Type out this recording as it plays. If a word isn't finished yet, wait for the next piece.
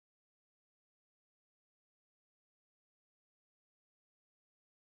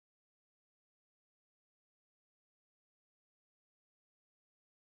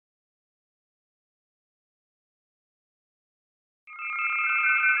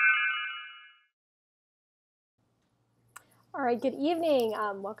All right, good evening.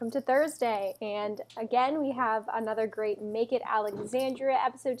 Welcome to Thursday. And again, we have another great Make It Alexandria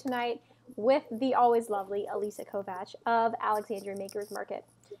episode tonight with the always lovely Alyssa Kovach of Alexandria Makers Market.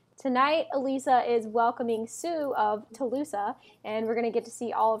 Tonight, Alyssa is welcoming Sue of Tulusa, and we're going to get to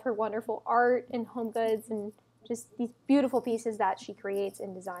see all of her wonderful art and home goods and just these beautiful pieces that she creates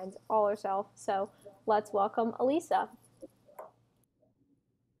and designs all herself. So let's welcome Alyssa.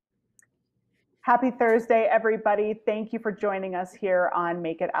 Happy Thursday, everybody. Thank you for joining us here on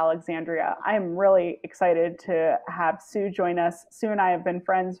Make It Alexandria. I'm really excited to have Sue join us. Sue and I have been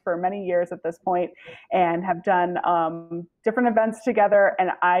friends for many years at this point and have done different events together,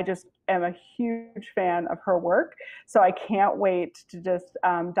 and I just am a huge fan of her work. So I can't wait to just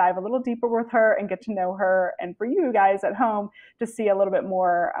dive a little deeper with her and get to know her, and for you guys at home to see a little bit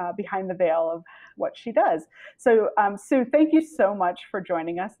more behind the veil of what she does. So Sue, thank you so much for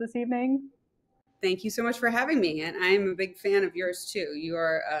joining us this evening. Thank you so much for having me. And I'm a big fan of yours too. You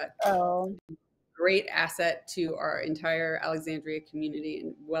are a great asset to our entire Alexandria community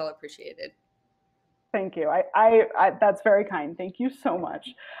and well appreciated. Thank you. That's very kind. Thank you so much.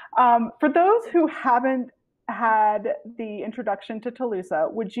 For those who haven't had the introduction to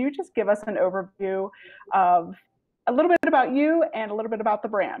Tulusa, would you just give us an overview of a little bit about you and a little bit about the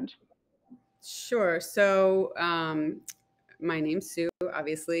brand? Sure. So my name's Sue,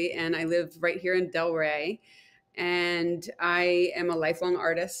 obviously, and I live right here in Delray. And I am a lifelong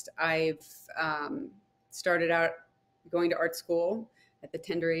artist. I've started out going to art school at the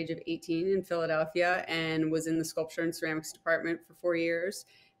tender age of 18 in Philadelphia and was in the sculpture and ceramics department for 4 years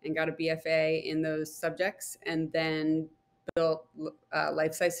and got a BFA in those subjects, and then built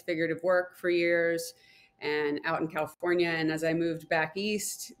life-size figurative work for years and out in California. And as I moved back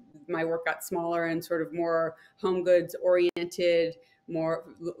east, my work got smaller and sort of more home goods oriented, more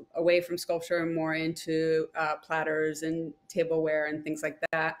away from sculpture and more into platters and tableware and things like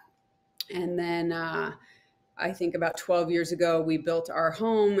that. And then I think about 12 years ago, we built our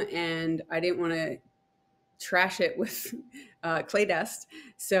home, and I didn't want to trash it with clay dust.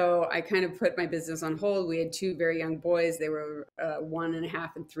 So I kind of put my business on hold. We had 2 very young boys. They were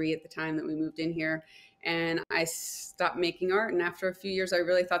 1.5 and 3 at the time that we moved in here. And I stopped making art. And after a few years, I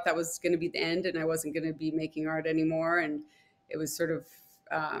really thought that was going to be the end and I wasn't going to be making art anymore. And it was sort of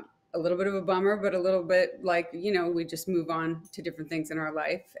a little bit of a bummer, but a little bit like, we just move on to different things in our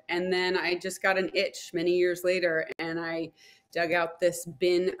life. And then I just got an itch many years later, and I dug out this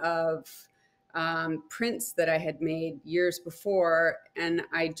bin of prints that I had made years before, and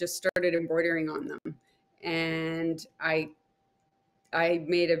I just started embroidering on them. And I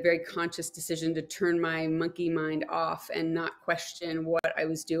made a very conscious decision to turn my monkey mind off and not question what I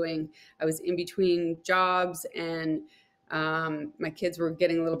was doing. I was in between jobs, and my kids were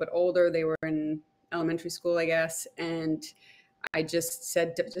getting a little bit older. They were in elementary school, I guess. And I just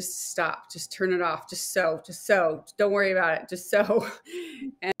said, just stop, just turn it off, just sew, don't worry about it, just sew.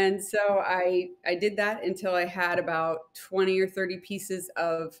 And so I did that until I had about 20 or 30 pieces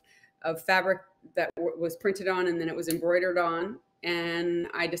of fabric that was printed on, and then it was embroidered on. And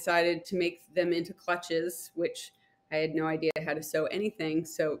I decided to make them into clutches, which I had no idea how to sew anything.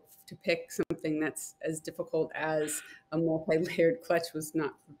 So to pick something that's as difficult as a multi-layered clutch was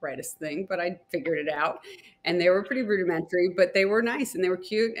not the brightest thing, but I figured it out. And they were pretty rudimentary, but they were nice and they were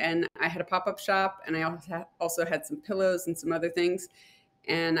cute. And I had a pop-up shop, and I also had some pillows and some other things,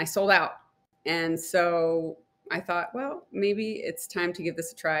 and I sold out. And so I thought, well, maybe it's time to give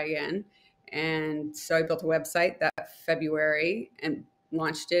this a try again. And so I built a website that February and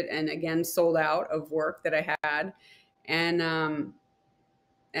launched it, and again sold out of work that I had.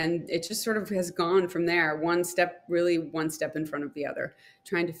 And it just sort of has gone from there, one step in front of the other,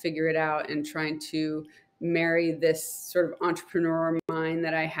 trying to figure it out and trying to marry this sort of entrepreneur mind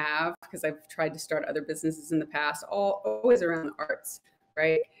that I have, because I've tried to start other businesses in the past, always around the arts,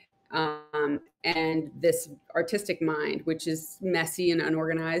 right? And this artistic mind, which is messy and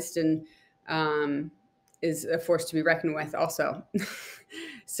unorganized and is a force to be reckoned with also.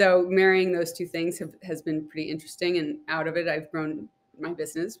 So marrying those two things has been pretty interesting. And out of it, I've grown my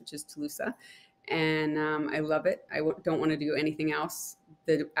business, which is Tulusa. And I love it. I don't want to do anything else.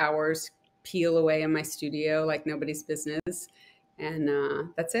 The hours peel away in my studio like nobody's business. And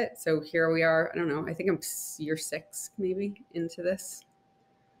that's it. So here we are. I don't know. I think I'm year 6 maybe into this.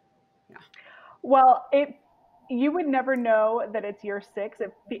 Yeah. Well, you would never know that it's year 6.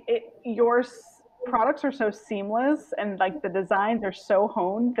 Your products are so seamless, and like the designs are so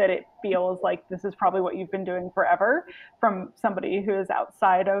honed that it feels like this is probably what you've been doing forever, from somebody who is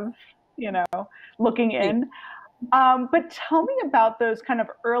outside of, looking in. But tell me about those kind of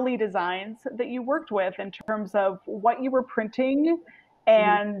early designs that you worked with in terms of what you were printing, Mhm.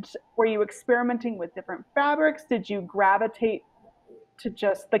 and were you experimenting with different fabrics? Did you gravitate to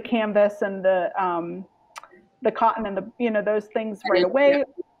just the canvas and the cotton and those things right Yeah. away?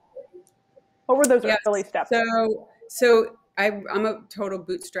 What were those Yes. early steps? So I'm a total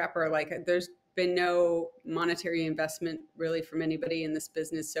bootstrapper. Like there's been no monetary investment really from anybody in this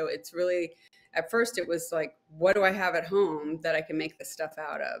business. So it's really, at first it was like, what do I have at home that I can make this stuff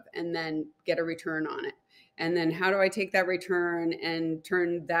out of and then get a return on it? And then how do I take that return and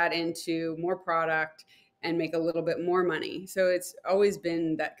turn that into more product and make a little bit more money? So it's always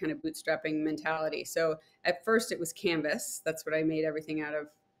been that kind of bootstrapping mentality. So at first it was canvas. That's what I made everything out of,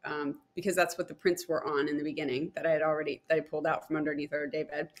 because that's what the prints were on in the beginning that I pulled out from underneath our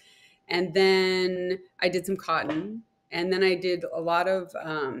daybed. And then I did some cotton, and then I did a lot of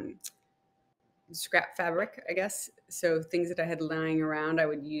scrap fabric, I guess. So things that I had lying around, I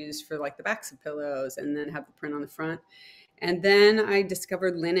would use for like the backs of pillows, and then have the print on the front. And then I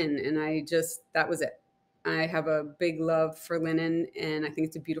discovered linen, and that was it. I have a big love for linen, and I think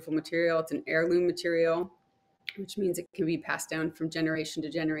it's a beautiful material. It's an heirloom material, which means it can be passed down from generation to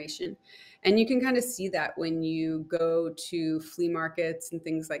generation. And you can kind of see that when you go to flea markets and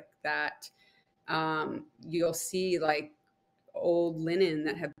things like that. You'll see like old linen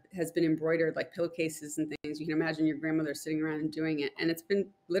that has been embroidered, like pillowcases and things. You can imagine your grandmother sitting around and doing it, and it's been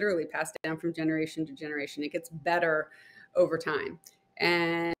literally passed down from generation to generation. It gets better over time,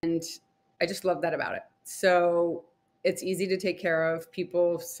 and I just love that about it. So it's easy to take care of.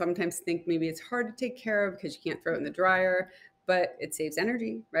 People sometimes think maybe it's hard to take care of because you can't throw it in the dryer, but it saves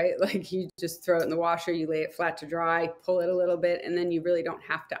energy, right? Like you just throw it in the washer, you lay it flat to dry, pull it a little bit, and then you really don't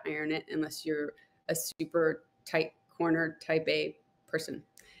have to iron it unless you're a super tight corner type A person,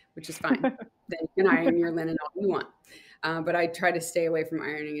 which is fine. Then you can iron your linen all you want. But I try to stay away from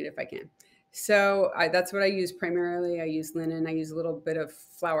ironing it if I can. So that's what I use primarily. I use linen. I use a little bit of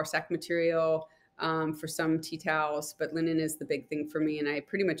flour sack material for some tea towels, but linen is the big thing for me. And I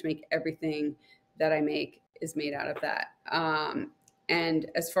pretty much make everything that I make is made out of that. And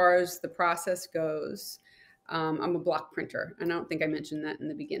as far as the process goes, I'm a block printer. And I don't think I mentioned that in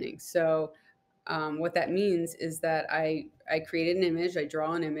the beginning. So what that means is that I create an image, I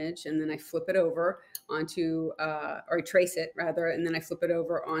draw an image, and then I flip it over onto, or I trace it rather, and then I flip it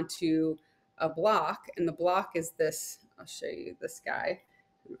over onto a block. And the block is this. I'll show you this guy.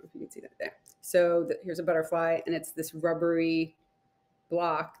 I don't know if you can see that there. So here's a butterfly, and it's this rubbery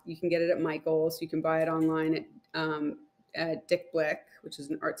block. You can get it at Michael's. You can buy it online at Dick Blick, which is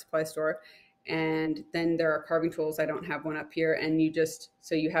an art supply store. And then there are carving tools. I don't have one up here. And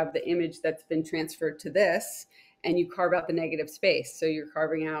so you have the image that's been transferred to this, and you carve out the negative space. So you're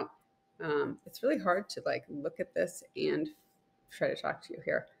carving out, it's really hard to like look at this and try to talk to you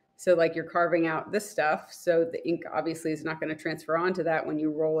here. So like you're carving out this stuff. So the ink obviously is not going to transfer onto that when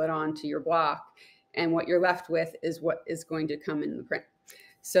you roll it onto your block. And what you're left with is what is going to come in the print.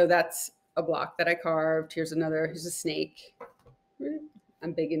 So that's a block that I carved. Here's a snake.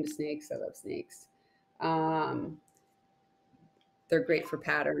 I'm big into snakes. I love snakes. Um, they're great for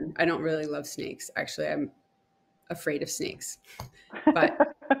pattern. I don't really love snakes. Actually, I'm afraid of snakes,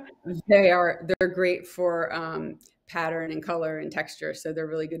 but they're great for pattern and color and texture. So they're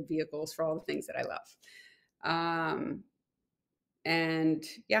really good vehicles for all the things that I love. And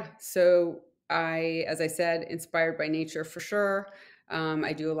yeah, so as I said, inspired by nature for sure.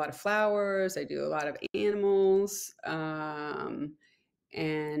 I do a lot of flowers. I do a lot of animals.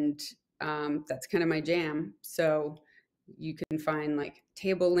 And that's kind of my jam. So you can find like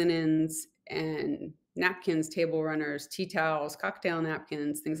table linens and napkins, table runners, tea towels, cocktail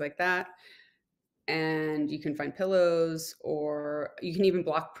napkins, things like that. And you can find pillows, or you can even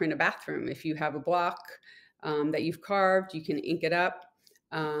block print a bathroom. If you have a block that you've carved, you can ink it up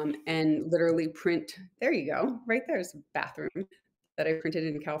and literally print. There you go. Right there's a bathroom that I printed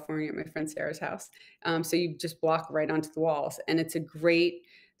in California at my friend Sarah's house. So you just block right onto the walls, and it's a great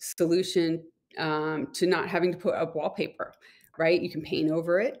solution to not having to put up wallpaper, right? You can paint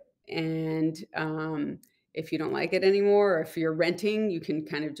over it, and if you don't like it anymore, or if you're renting, you can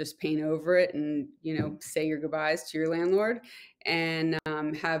kind of just paint over it and say your goodbyes to your landlord, and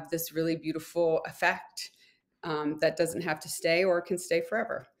have this really beautiful effect that doesn't have to stay or can stay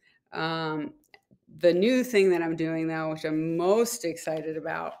forever. The new thing that I'm doing though, which I'm most excited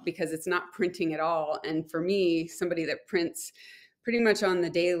about because it's not printing at all. And for me, somebody that prints pretty much on the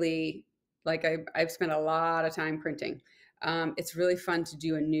daily, like I've spent a lot of time printing. It's really fun to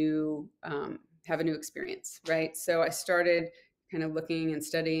do have a new experience, right? So I started kind of looking and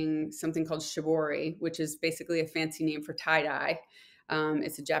studying something called shibori, which is basically a fancy name for tie-dye.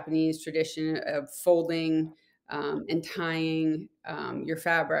 It's a Japanese tradition of folding and tying your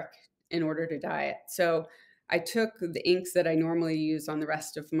fabric in order to dye it. So I took the inks that I normally use on the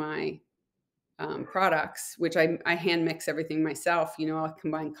rest of my products, which I hand mix everything myself. I'll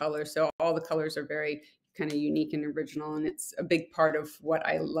combine colors. So all the colors are very kind of unique and original. And it's a big part of what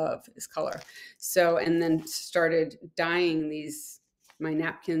I love is color. So, and then started dyeing my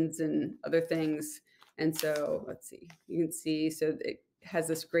napkins and other things. And so let's see, you can see, so it has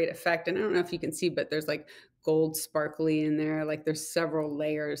this great effect. And I don't know if you can see, but there's like gold sparkly in there. Like there's several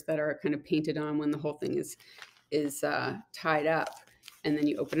layers that are kind of painted on when the whole thing is tied up. And then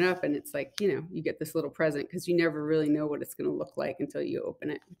you open it up and it's like, you get this little present because you never really know what it's going to look like until you open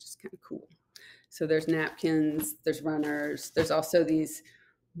it, which is kind of cool. So there's napkins, there's runners, there's also these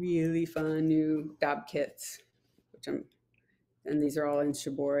really fun new dab kits, and these are all in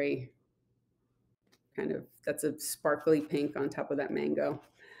shibori. Kind of, that's a sparkly pink on top of that mango.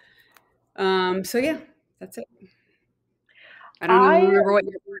 So yeah, that's it. I don't even remember what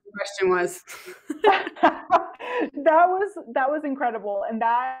your question was. That was incredible, and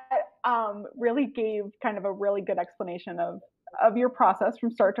that really gave kind of a really good explanation of your process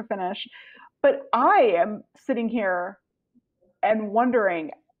from start to finish. But I am sitting here and wondering,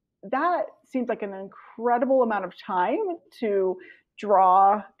 that seems like an incredible amount of time to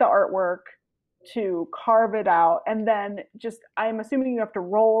draw the artwork, to carve it out, and then I'm assuming you have to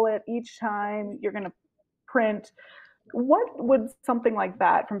roll it each time you're going to print. What would something like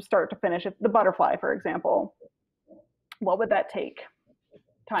that from start to finish, if the butterfly, for example, what would that take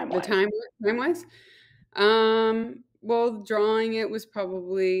time-wise? Time-wise? Well, drawing it was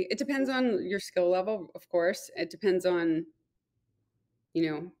probably, it depends on your skill level, of course. It depends on,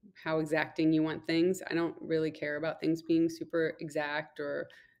 how exacting you want things. I don't really care about things being super exact or,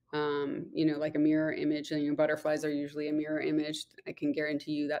 like a mirror image. And, butterflies are usually a mirror image. I can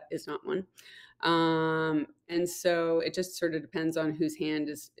guarantee you that is not one. And so it just sort of depends on whose hand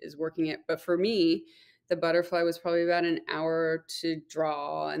is working it. But for me, the butterfly was probably about an hour to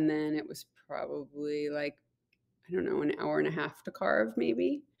draw. And then it was probably like, I don't know, an hour and a half to carve,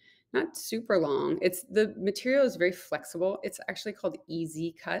 maybe. Not super long. The material is very flexible. It's actually called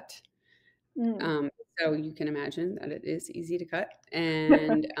easy cut. So you can imagine that it is easy to cut.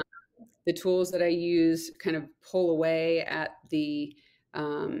 And the tools that I use kind of pull away at the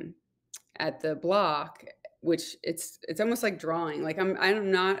block, which it's almost like drawing. Like I'm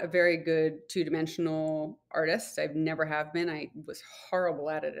not a very good two-dimensional artist. I've never have been. I was horrible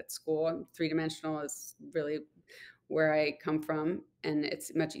at it at school. Three-dimensional is really where I come from, and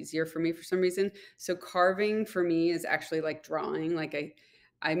it's much easier for me for some reason. So carving for me is actually like drawing. Like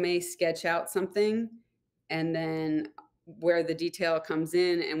I may sketch out something, and then where the detail comes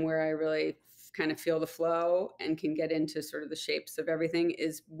in and where I really kind of feel the flow and can get into sort of the shapes of everything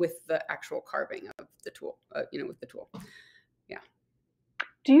is with the actual carving of the tool, with the tool. Yeah.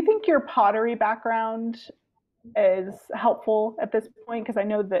 Do you think your pottery background is helpful at this point? Because I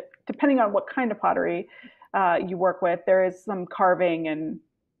know that depending on what kind of pottery you work with, there is some carving and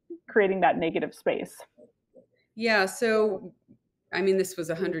creating that negative space. Yeah. So, I mean, this was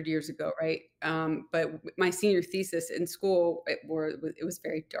 100 years ago, right? But my senior thesis in school, it was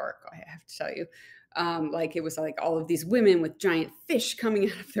very dark, I have to tell you. Like it was like all of these women with giant fish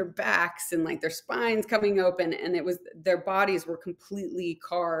coming out of their backs and like their spines coming open, and their bodies were completely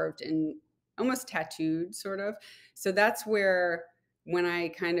carved and almost tattooed, sort of. So that's where, when I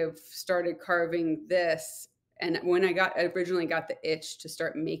kind of started carving this, and when I originally got the itch to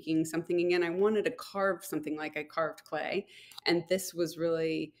start making something again, I wanted to carve something like I carved clay. And this was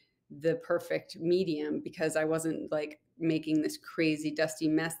really the perfect medium, because I wasn't like making this crazy dusty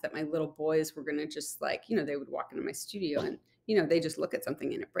mess that my little boys were going to just like, they would walk into my studio and, they just look at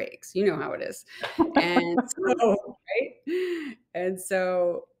something and it breaks. You know how it is. And so, right? And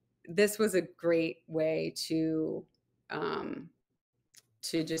so this was a great way to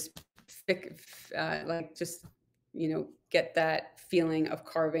just get that feeling of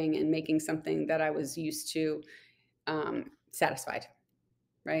carving and making something that I was used to, satisfied,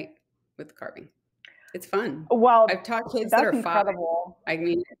 right, with the carving. It's fun. Well, I've taught kids that's that are incredible. 5. I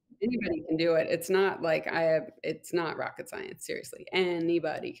mean, anybody can do it. It's not like it's not rocket science. Seriously,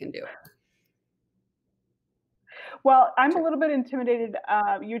 anybody can do it. Well, I'm a little bit intimidated.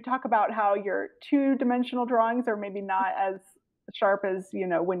 You talk about how your two-dimensional drawings are maybe not as sharp as,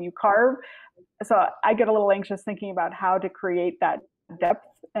 when you carve. So I get a little anxious thinking about how to create that depth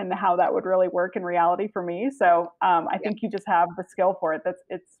and how that would really work in reality for me. So I think you just have the skill for it.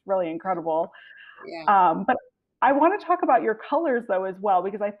 It's really incredible. Yeah. But I want to talk about your colors though as well,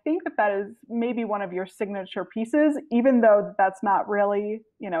 because I think that that is maybe one of your signature pieces, even though that's not really,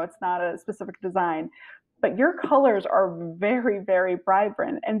 it's not a specific design. But your colors are very, very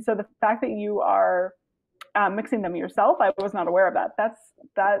vibrant. And so the fact that you are mixing them yourself, I was not aware of that.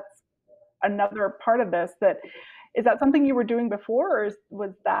 That's another part of this. That is that something you were doing before, or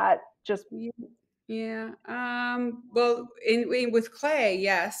was that just Yeah. Well, with clay,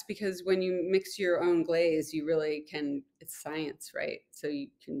 yes, because when you mix your own glaze, you really can, it's science, right? So you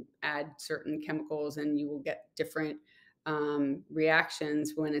can add certain chemicals and you will get different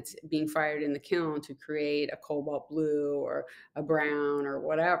reactions when it's being fired in the kiln to create a cobalt blue or a brown or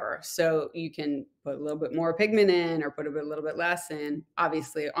whatever. So you can put a little bit more pigment in or put a little bit less in,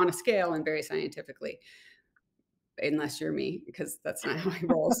 obviously on a scale and very scientifically, unless you're me, because that's not how I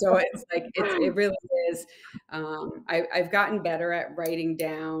roll. So it's like it really is. I've gotten better at writing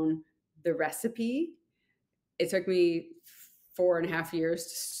down the recipe. It took me 4.5 years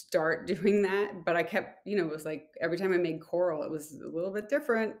to start doing that, but I kept, it was like every time I made coral, it was a little bit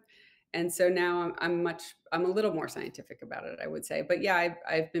different. And so now I'm a little more scientific about it, I would say. But yeah,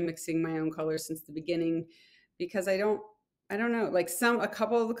 I've been mixing my own colors since the beginning because I don't know, like a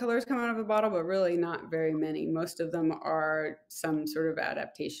couple of the colors come out of a bottle, but really not very many. Most of them are some sort of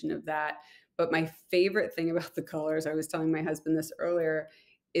adaptation of that. But my favorite thing about the colors, I was telling my husband this earlier,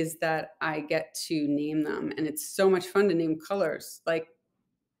 is that I get to name them. And it's so much fun to name colors. Like,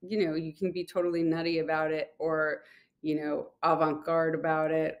 you can be totally nutty about it or, avant-garde about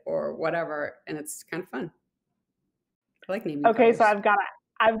it or whatever. And it's kind of fun. I like naming okay? So colors.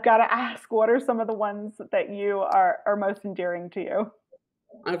 I've got to ask, what are some of the ones that you are most endearing to you?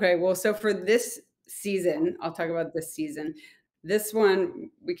 Okay, well, so for this season, I'll talk about this season. This one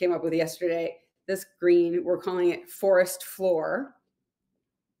we came up with yesterday. This green, we're calling it Forest Floor,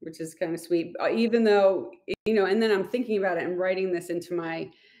 which is kind of sweet. Even though, and then I'm thinking about it and writing this into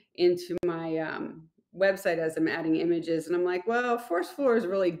my website as I'm adding images, and I'm like, well, Forest Floor is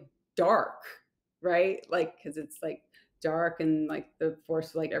really dark, right? Like, because it's like dark and like the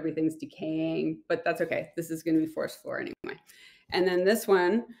forest, like everything's decaying, but that's okay. This is going to be Forest Floor anyway. And then this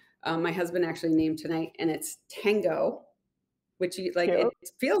one, my husband actually named tonight, and it's Tango, which it Cute.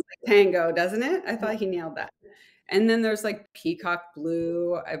 feels like tango, doesn't it? I thought he nailed that. And then there's like peacock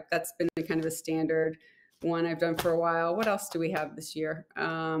blue. That's been kind of a standard one I've done for a while. What else do we have this year?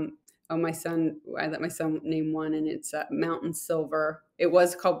 I let my son name one, and it's mountain silver. It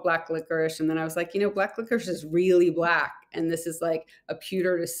was called black licorice, and then I was like, black licorice is really black, and this is like a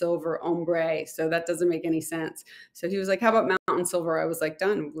pewter to silver ombre, so that doesn't make any sense. So he was like, how about mountain silver? I was like,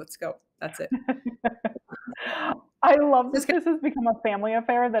 done, let's go. That's it. I love Just that this has become a family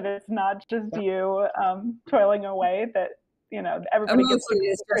affair, that it's not just you toiling away, that, everybody gets to mostly be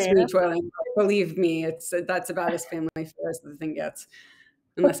it's just me creative. toiling. Believe me, that's about as family fair as the thing gets,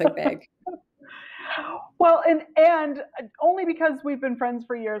 unless I beg. Well, and only because we've been friends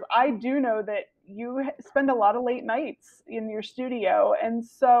for years, I do know that you spend a lot of late nights in your studio. And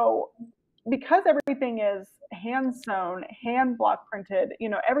so, because everything is hand sewn, hand block printed,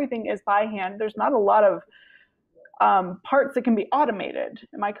 everything is by hand, there's not a lot of parts that can be automated.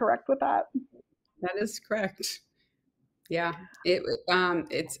 Am I correct with that? That is correct. Yeah,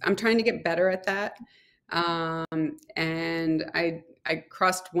 it's I'm trying to get better at that. And I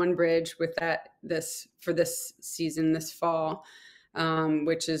crossed one bridge with that for this season, this fall,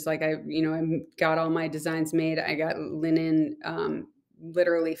 which is like I got all my designs made. I got linen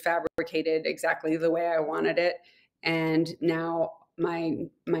literally fabricated exactly the way I wanted it, and now my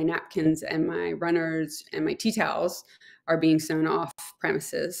napkins and my runners and my tea towels are being sewn off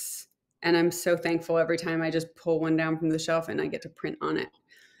premises, and I'm so thankful every time I just pull one down from the shelf and I get to print on it.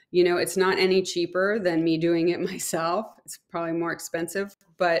 It's not any cheaper than me doing it myself. It's probably more expensive,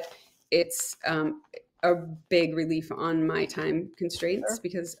 but it's a big relief on my time constraints Sure.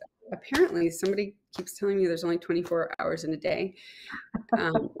 because apparently somebody keeps telling me there's only 24 hours in a day.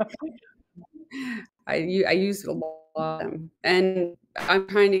 Um, I use a lot of them, and I'm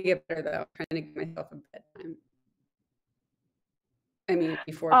trying to get better though. I'm trying to give myself a bedtime. I mean,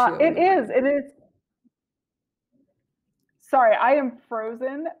 before 2 in It the morning. is. It is. Sorry, I am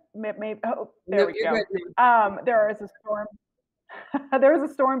frozen. Maybe, oh, there No, we you're go. good now. There is a storm. There is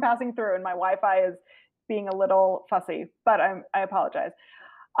a storm passing through, and my Wi-Fi is being a little fussy, but I apologize.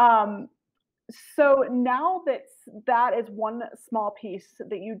 Um, so now that that is one small piece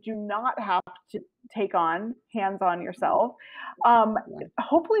that you do not have to take on hands on yourself,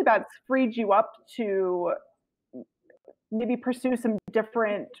 hopefully that's freed you up to maybe pursue some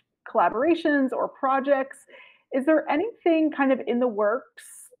different collaborations or projects. Is there anything kind of in the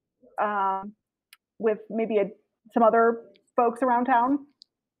works with maybe a some other folks around town?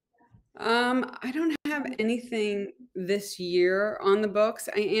 I don't have anything this year on the books.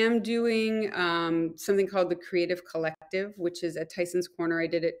 I am doing something called the Creative Collective, which is at Tyson's Corner. I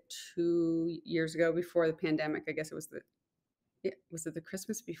did it 2 years ago before the pandemic. I guess it was was it the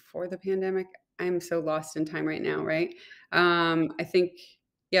Christmas before the pandemic? I'm so lost in time right now, right? I think,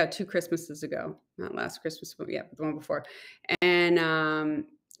 yeah, 2 Christmases ago, not last Christmas, but yeah, the one before. And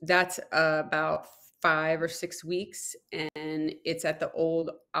that's about 5 or 6 weeks, and it's at the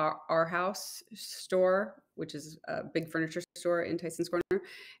old our house store, which is a big furniture store in Tyson's Corner.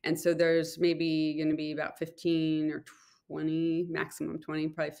 And so there's maybe going to be about 15 or 20, maximum 20,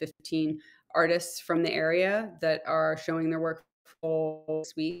 probably 15 artists from the area that are showing their work for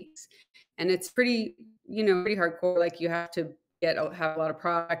 6 weeks. And it's pretty, pretty hardcore. Like you have to have a lot of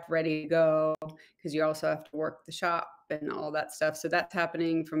product ready to go because you also have to work the shop and all that stuff. So that's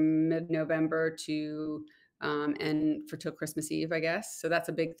happening from mid-November to and for till Christmas Eve, I guess. So that's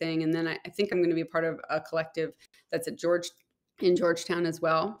a big thing. And then I think I'm going to be a part of a collective that's in Georgetown as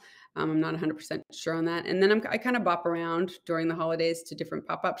well. I'm not 100% sure on that. And then I kind of bop around during the holidays to different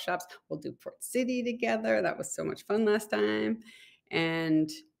pop-up shops. We'll do Port City together. That was so much fun last time. And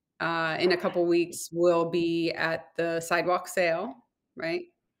in a couple weeks, we'll be at the sidewalk sale, right?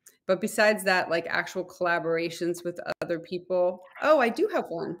 But besides that, like actual collaborations with other people. Oh, I do have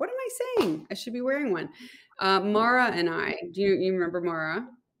one. What am I saying? I should be wearing one. Mara and I, do you remember Mara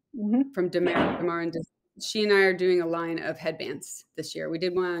from Demar and she and I are doing a line of headbands this year. We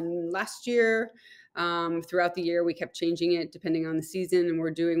did one last year. Throughout the year, we kept changing it depending on the season. And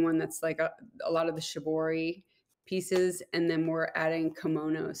we're doing one that's like a lot of the shibori pieces. And then we're adding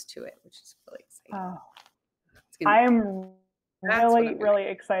kimonos to it, which is really exciting. Oh, I am really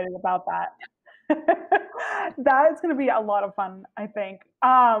excited about that. That's going to be a lot of fun, I think.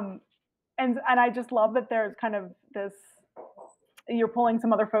 And I just love that there's kind of this, you're pulling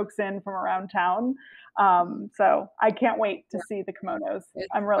some other folks in from around town. So I can't wait to see the kimonos.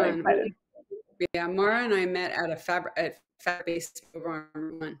 I'm really excited. Yeah, Mara and I met at Fab Base over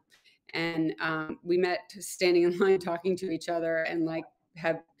on one, and we met standing in line talking to each other, and like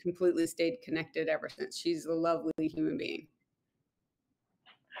have completely stayed connected ever since. She's a lovely human being.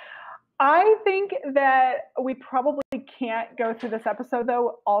 I think that we probably can't go through this episode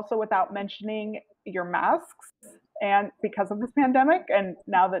though also without mentioning your masks. And because of this pandemic, and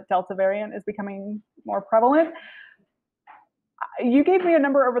now that Delta variant is becoming more prevalent, you gave me a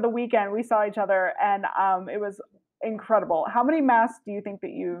number over the weekend. We saw each other, and it was incredible. How many masks do you think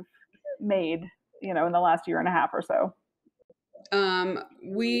that you've made, in the last year and a half or so?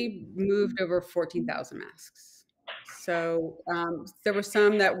 We moved over 14,000 masks. So there were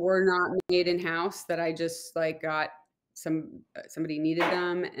some that were not made in-house that I just like got. Somebody needed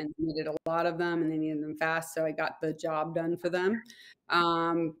them and needed a lot of them, and they needed them fast, so I got the job done for them.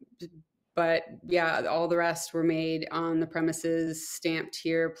 But yeah, all the rest were made on the premises, stamped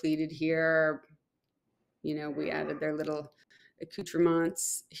here, pleated here. We added their little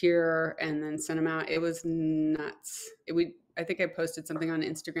accoutrements here and then sent them out. It was nuts. I think I posted something on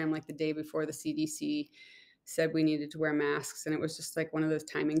Instagram like the day before the CDC said we needed to wear masks, and it was just like one of those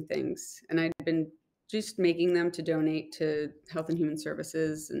timing things. And I'd been just making them to donate to Health and Human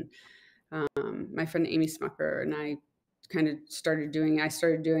Services. And my friend Amy Smucker and I kind of started doing it,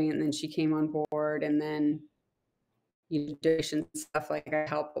 and then she came on board, and then donation stuff, like I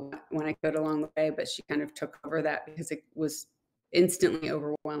help when I could along the way, but she kind of took over that because it was instantly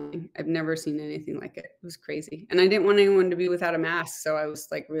overwhelming. I've never seen anything like it. It was crazy. And I didn't want anyone to be without a mask. So I was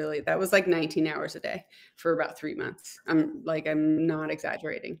like, really, that was like 19 hours a day for about 3 months. I'm not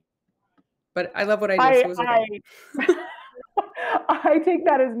exaggerating. But I love what I do. So it was okay. I take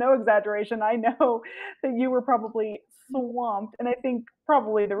that as no exaggeration. I know that you were probably swamped. And I think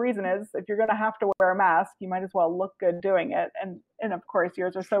probably the reason is if you're going to have to wear a mask, you might as well look good doing it. And of course,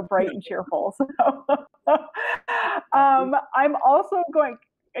 yours are so bright and cheerful. So I'm also going,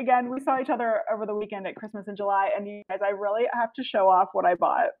 again, we saw each other over the weekend at Christmas in July. And you guys, I really have to show off what I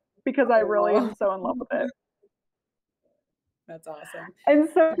bought because I really am so in love with it. That's awesome. And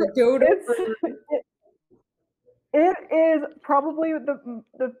so it is probably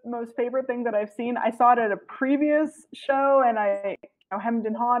the most favorite thing that I've seen. I saw it at a previous show, and I hemmed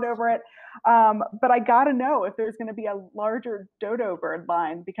and hawed over it. But I got to know if there's going to be a larger dodo bird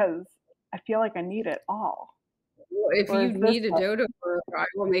line because I feel like I need it all. Well, if you need a dodo bird, I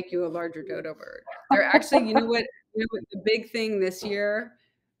will make you a larger dodo bird. They're actually, you know what the big thing this year.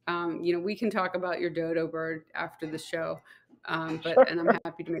 We can talk about your dodo bird after the show. But and I'm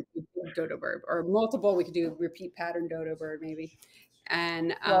happy to make a dodo bird or multiple. We could do a repeat pattern dodo bird maybe.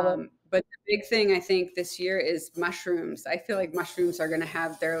 And Love it. but the big thing I think this year is mushrooms. I feel like mushrooms are going to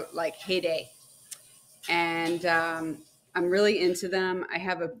have their like heyday, and I'm really into them. I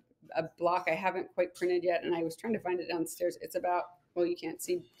have a block I haven't quite printed yet, and I was trying to find it downstairs. It's about, well, you can't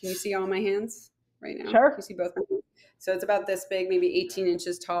see. Can you see all my hands right now? Can you Sure. see both my hands? So it's about this big, maybe 18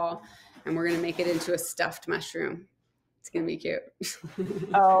 inches tall, and we're going to make it into a stuffed mushroom. It's going to be cute.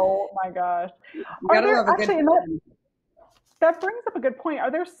 Oh my gosh. You Are gotta there love a good actually, and pattern. that brings up a good point. Are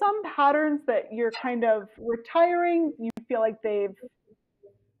there some patterns that you're kind of retiring? You feel like they've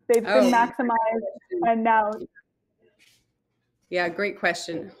been Oh, maximized and now yeah, great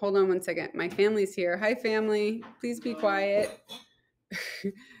question. Hold on one second. My family's here. Hi, family. Please be quiet.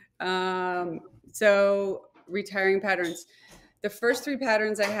 um, so, retiring patterns. The first three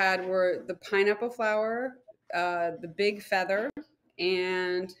patterns I had were the pineapple flower, the big feather,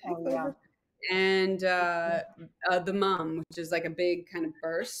 and hi, oh yeah. Clover, and the mum, which is like a big kind of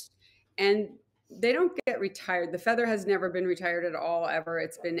burst. And they don't get retired. The feather has never been retired at all, ever.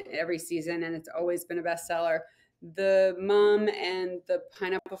 It's been every season, and it's always been a bestseller. The mum and the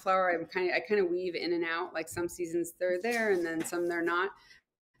pineapple flower, I kind of weave in and out. Like some seasons they're there, and then some they're not.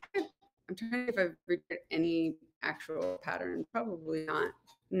 I'm trying to think if I've retired any actual pattern. Probably not.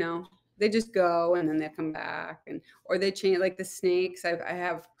 No, they just go and then they come back, and or they change. Like the snakes, I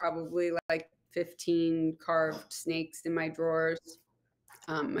have probably like 15 carved snakes in my drawers.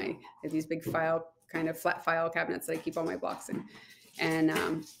 I have these big file, kind of flat file cabinets that I keep all my blocks in, and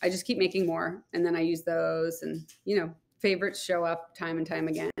I just keep making more, and then I use those, and favorites show up time and time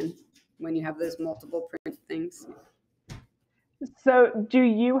again when you have those multiple print things. So do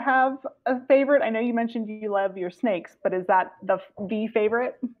you have a favorite? I know you mentioned you love your snakes, but is that the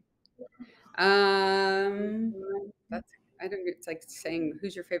favorite? That's I don't. It's like saying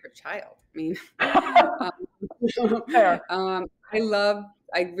who's your favorite child. I mean, Fair.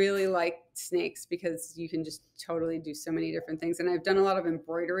 I really like snakes because you can just totally do so many different things. And I've done a lot of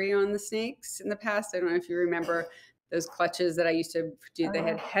embroidery on the snakes in the past. I don't know if you remember those clutches that I used to do. They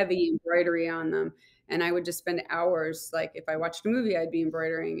had heavy embroidery on them. And I would just spend hours. Like if I watched a movie, I'd be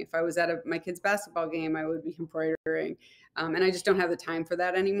embroidering. If I was at my kid's basketball game, I would be embroidering. And I just don't have the time for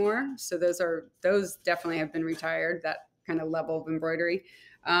that anymore. So those definitely have been retired, that kind of level of embroidery.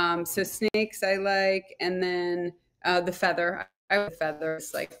 So snakes I like. And then the feather. The feather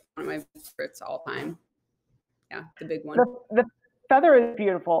is like one of my favorites all time. Yeah, the big one. The feather is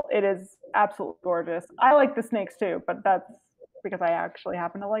beautiful. It is absolutely gorgeous. I like the snakes too, but that's because I actually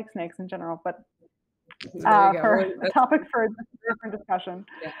happen to like snakes in general. But for a topic for a different discussion.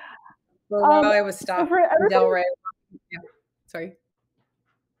 Yeah. For a while I was stopped in Delray. Yeah. Sorry.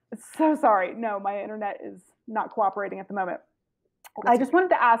 So sorry. No, my internet is not cooperating at the moment. I just wanted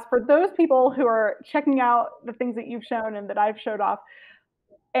to ask, for those people who are checking out the things that you've shown and that I've showed off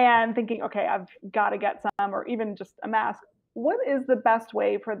and thinking, okay, I've got to get some, or even just a mask, what is the best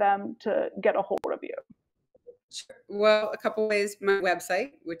way for them to get a hold of you? Sure. Well, a couple ways. My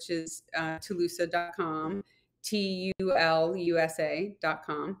website, which is tulusa.com,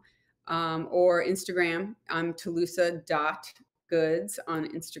 tulusa.com, or Instagram. I'm tulusa.goods on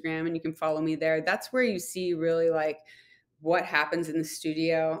Instagram, and you can follow me there. That's where you see really like what happens in the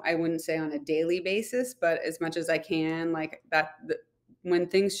studio. I wouldn't say on a daily basis, but as much as I can, like that, when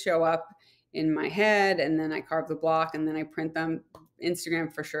things show up in my head and then I carve the block and then I print them,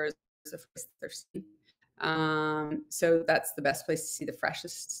 Instagram for sure is the first they're seen. So that's the best place to see the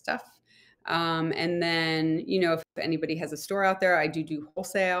freshest stuff. And then, if anybody has a store out there, I do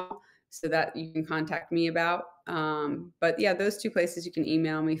wholesale, so that you can contact me about. But yeah, those two places, you can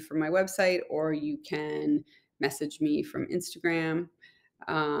email me from my website or you can message me from Instagram.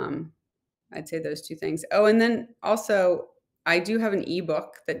 I'd say those two things. Oh, and then also I do have an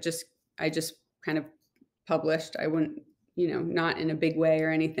ebook that I just kind of published. I wouldn't, not in a big way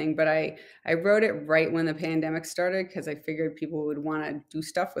or anything, but I wrote it right when the pandemic started because I figured people would want to do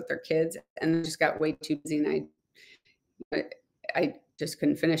stuff with their kids, and I just got way too busy, and I just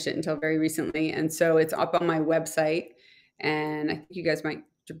couldn't finish it until very recently. And so it's up on my website, and I think you guys might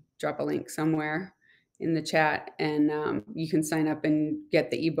drop a link somewhere in the chat, and you can sign up and get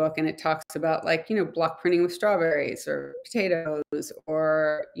the ebook, and it talks about block printing with strawberries or potatoes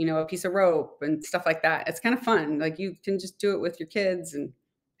or a piece of rope and stuff like that. It's kind of fun. Like you can just do it with your kids and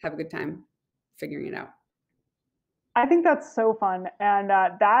have a good time figuring it out. I think that's so fun, and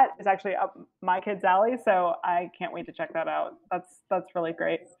that is actually up my kid's alley, so I can't wait to check that out. That's really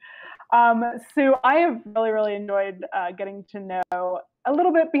great. Sue, I have really enjoyed getting to know a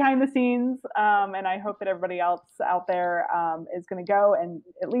little bit behind the scenes, and I hope that everybody else out there is going to go and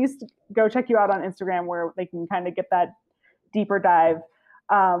at least go check you out on Instagram, where they can kind of get that deeper dive.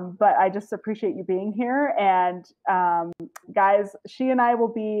 But I just appreciate you being here. And guys, she and I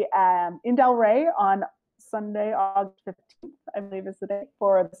will be in Delray on Sunday, August 15th, I believe is the date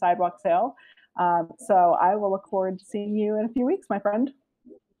for the sidewalk sale. So I will look forward to seeing you in a few weeks, my friend.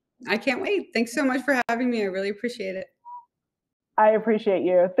 I can't wait. Thanks so much for having me. I really appreciate it. I appreciate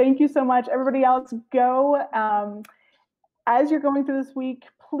you. Thank you so much. Everybody else, go. As you're going through this week,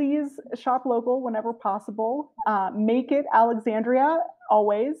 please shop local whenever possible. Make it Alexandria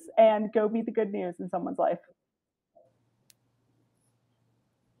always, and go be the good news in someone's life.